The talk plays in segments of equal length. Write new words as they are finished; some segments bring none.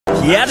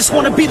Yeah, I just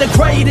wanna be the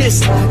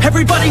greatest.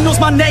 Everybody knows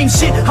my name,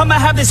 shit. I'ma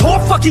have this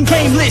whole fucking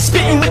game list,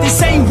 spitting with the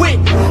same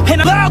wit. And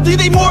loudly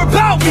they more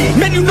about me.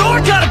 Man, you know I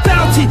got a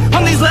bounty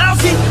on these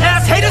lousy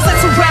ass haters that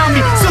surround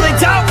me. So they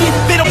doubt me,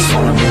 they don't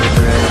wanna be the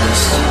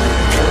greatest.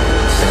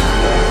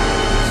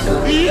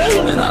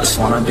 And I just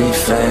wanna be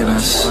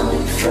famous.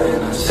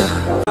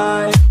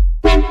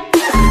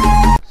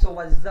 So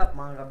what's up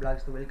mga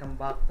ka-vlogs?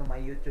 Welcome back to my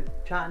YouTube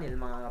channel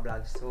mga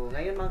ka-vlogs. So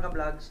ngayon mga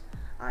ka-vlogs,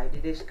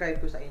 i-describe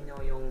ko sa inyo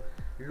yung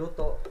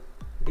luto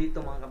dito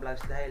mga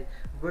ka-vlogs dahil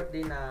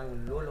birthday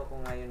ng lolo ko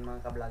ngayon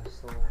mga ka-vlogs.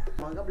 So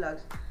mga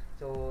ka-vlogs,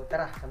 so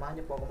tara, samahan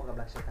niyo po ako mga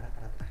ka-vlogs. So tara.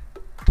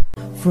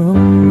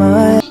 From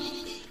my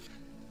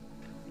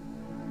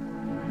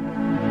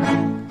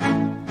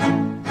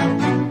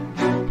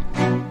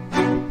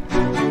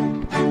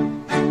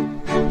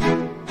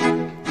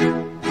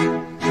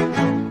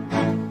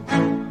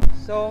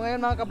So ngayon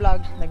mga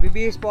ka-vlogs,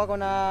 nagbibihis po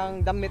ako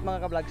ng damit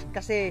mga ka-vlogs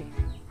kasi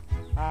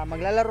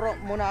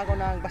maglalaro muna ako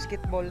ng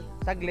basketball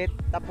saglit,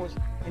 tapos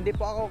hindi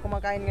po ako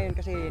kumakain ngayon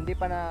kasi hindi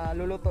pa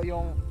naluluto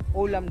yung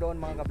ulam doon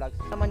mga ka-vlogs.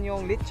 Naman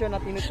yung lechon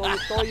na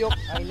tinutuyok-tuyok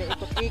ay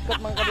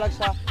iniikot-ikot mga ka-vlogs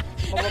sa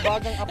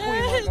mababagang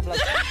apoy mga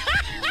ka-vlogs.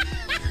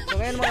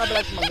 So ngayon mga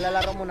ka-vlogs,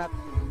 maglalaro muna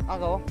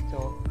ako.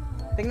 So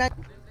tingnan.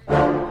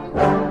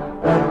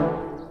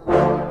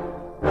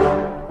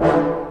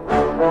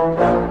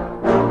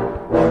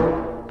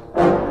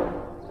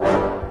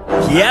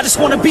 Yeah, I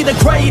just wanna be the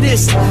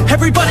greatest.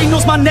 Everybody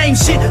knows my name,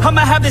 shit.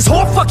 I'ma have this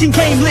whole fucking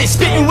game list,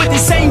 spitting with the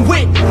same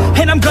wit.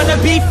 And I'm gonna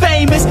be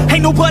famous,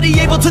 ain't nobody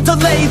able to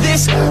delay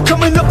this.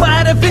 Coming up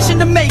I had a vision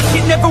to make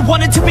it. Never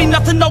wanted to be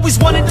nothing, always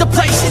wanted to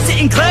play shit.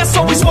 Sitting class,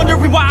 always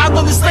wondering why I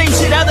love this lame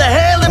shit. How the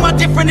hell am I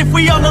different if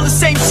we all know the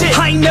same shit?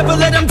 I ain't never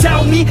let them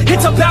doubt me,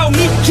 it's about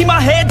me. Keep my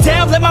head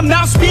down, let my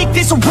mouth speak.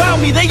 They surround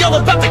me, they all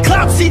about the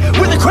clout, see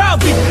where the crowd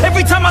be.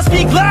 Every time I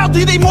speak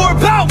loudly, they more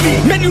about me.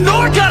 Man, you know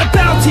I got a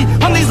bounty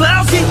on these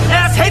lousy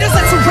ass haters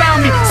that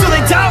surround me. So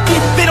they doubt me,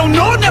 they don't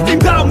know nothing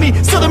about me.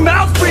 So their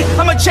mouth free,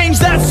 I'ma change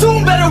that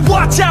soon. Better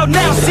watch out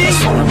now, see? I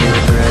just wanna be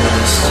the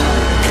greatest.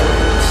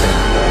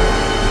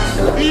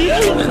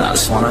 And I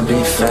just wanna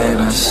be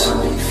famous.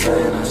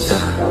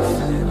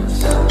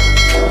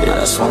 Yeah,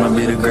 I just wanna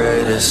be the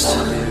greatest.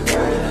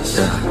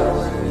 Yeah.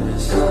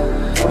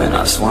 And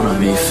I just wanna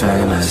be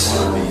famous.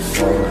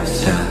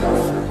 Yeah.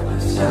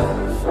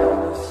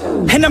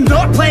 And I'm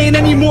not playing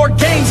any more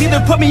games.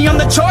 Either put me on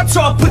the charts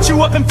or I'll put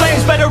you up in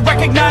flames. Better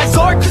recognize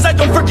art, cause I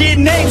don't forget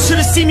names.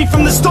 Should've seen me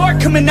from the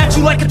start, coming at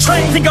you like a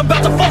train. Think I'm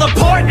about to fall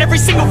apart every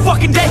single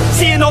fucking day.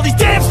 Seeing all these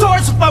damn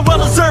stars with my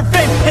well-deserved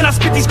fame. And I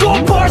spit these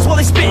gold bars while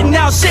they spitting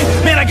out shit.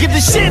 Man, I give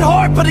this shit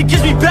hard, but it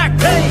gives me back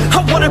pain.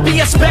 I wanna be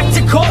a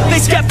spectacle, they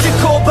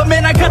skeptical. But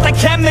man, I got the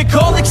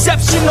chemical,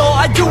 exceptional.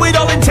 I do it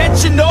all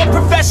intentional,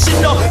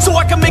 professional. So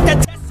I can make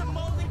that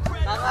testimony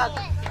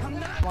incredible.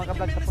 Mga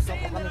ka-vlogs, tapos na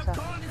po kami sa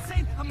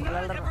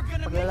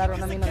paglalaro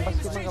namin ng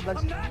basket mga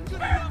ka-vlogs.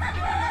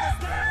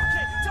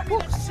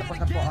 Tapos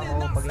na po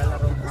ako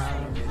paglalaro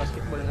ng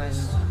basketball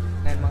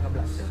ngayon mga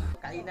ka-vlogs.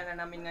 Kainan na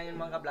namin ngayon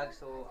mga ka-vlogs.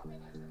 So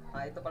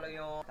ito pala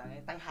yung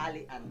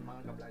tanghalian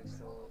mga ka-vlogs.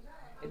 So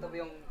ito po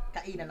yung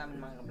kainan namin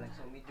mga ka-vlogs.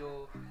 So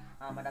medyo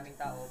madaming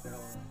tao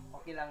pero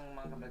okay lang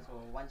mga ka-vlogs. So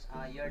once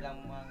a year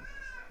lang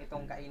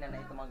itong kainan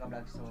na ito mga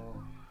ka-vlogs. So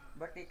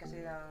birthday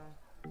kasi ng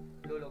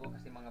lolo ko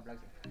kasi mga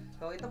vlogs.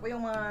 So ito po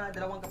yung mga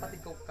dalawang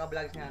kapatid ko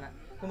ka-vlogs nga na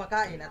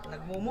kumakain at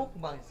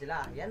nagmumukbang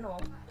sila. Yan o.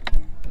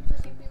 Ito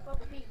si Peppa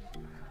Pig.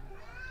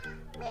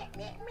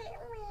 Peppa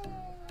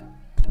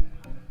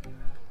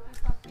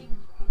Pig.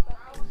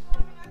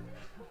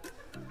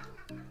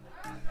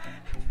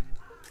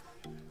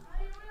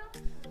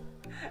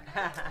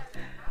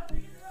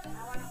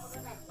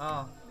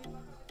 Oh.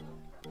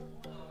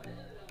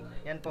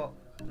 Yan po.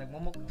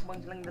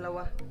 Nagmumukbang silang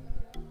dalawa.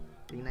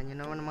 Tingnan nyo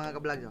naman mga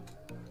ka-vlogs oh.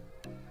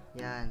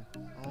 Yan.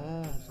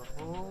 Oh,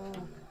 sako.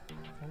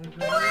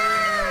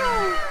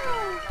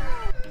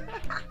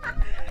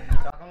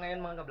 So ako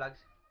ngayon mga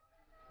ka-vlogs,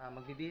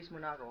 magbibihis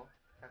muna ako.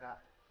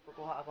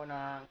 Kukuha ako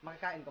ng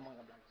makakain ko mga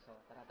ka-vlogs. So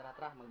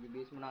tara,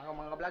 magbibihis muna ako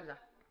mga ka-vlogs ah.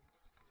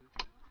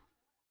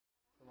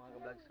 So mga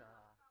ka-vlogs,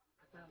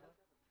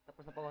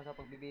 tapos na po ako sa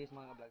pagbibihis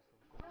mga ka-vlogs.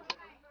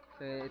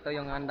 So ito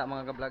yung handa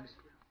mga ka-vlogs.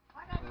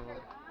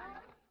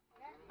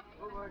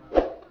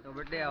 So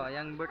birthday oh,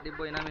 yung birthday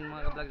boy namin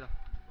mga ka-vlogs oh.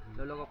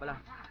 Lolo ko pala.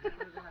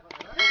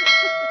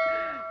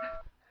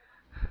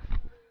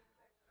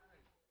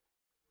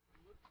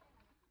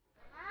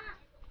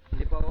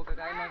 Hindi po ako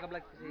kakain mga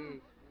ka-vlogs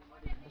kasi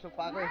busog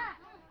pa ako eh.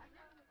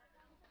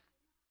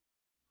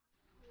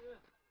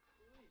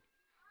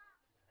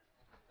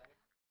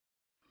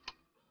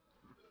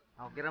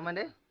 Okay raman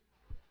deh.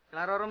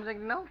 Klaro rom sa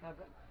ginaw?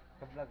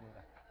 Ka-vlog mo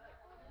ka.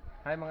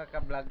 Hi mga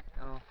ka-vlog.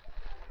 Oh.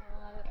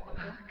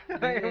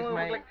 This is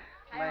my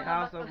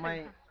house of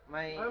my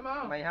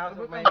house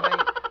of my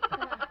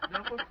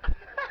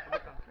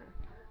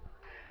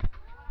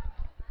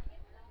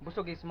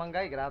busog is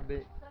manggay,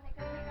 grabe.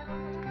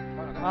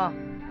 Ah.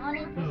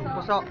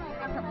 Puso.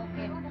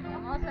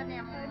 Mo sa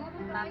niya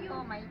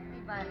plato may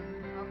tibal.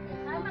 Okay.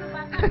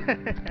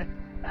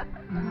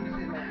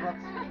 Kasi may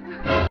props.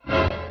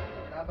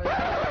 Labay.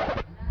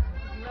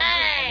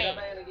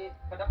 Labay lagi.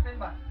 Padapin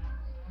ba?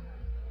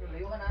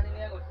 Layo ka na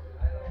niya gud.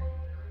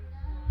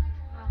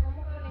 Ako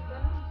mo kunig ko.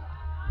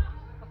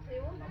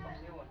 Paksiyon.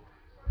 Paksiyon.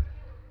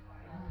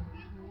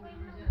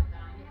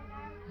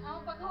 Ako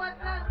paghuwat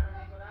lang.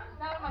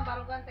 Saan man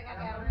barugan sa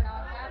kagaron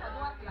na ka?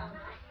 Paghuwat lang.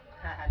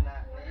 Na,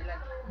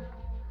 nailan.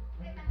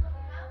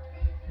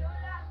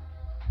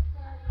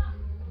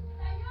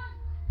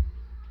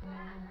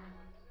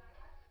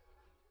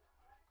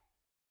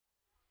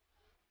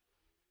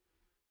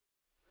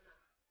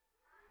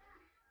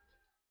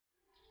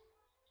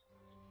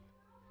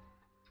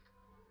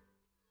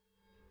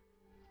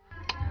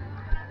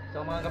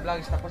 So mga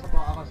ka-vlogs, tapos na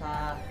po ako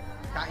sa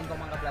kain ko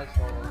mga ka-vlogs.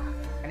 So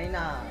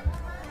kanina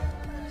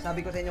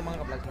sabi ko sa inyo mga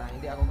ka-vlogs na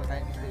hindi ako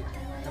kakain kasi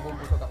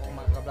nabubusog ako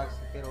mga ka-vlogs.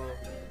 Pero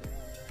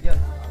yun,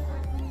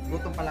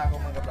 gutom pala ako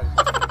mga ka-vlogs.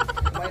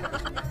 Kumain ako.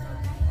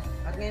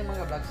 At ngayon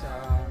mga ka-vlogs,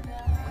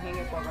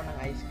 manghingi po ako ng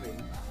ice cream.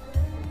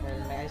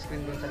 Dahil may ice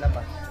cream dun sa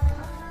labas.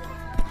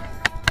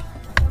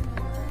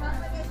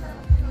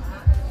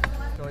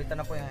 So ito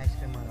na po yung ice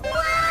cream mga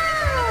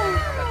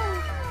ka-vlogs.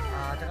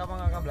 Tsaka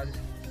mga ka-vlogs,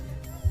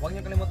 huwag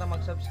niyo kalimutan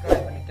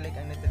mag-subscribe and i-click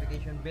ang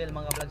notification bell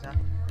mga vlogs ha.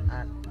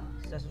 At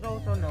sa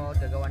susunod,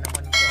 gagawa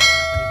naman po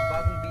ako ng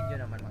bagong video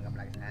naman mga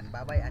vlogs. And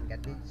bye-bye and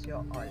God bless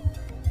you all.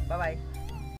 Bye-bye!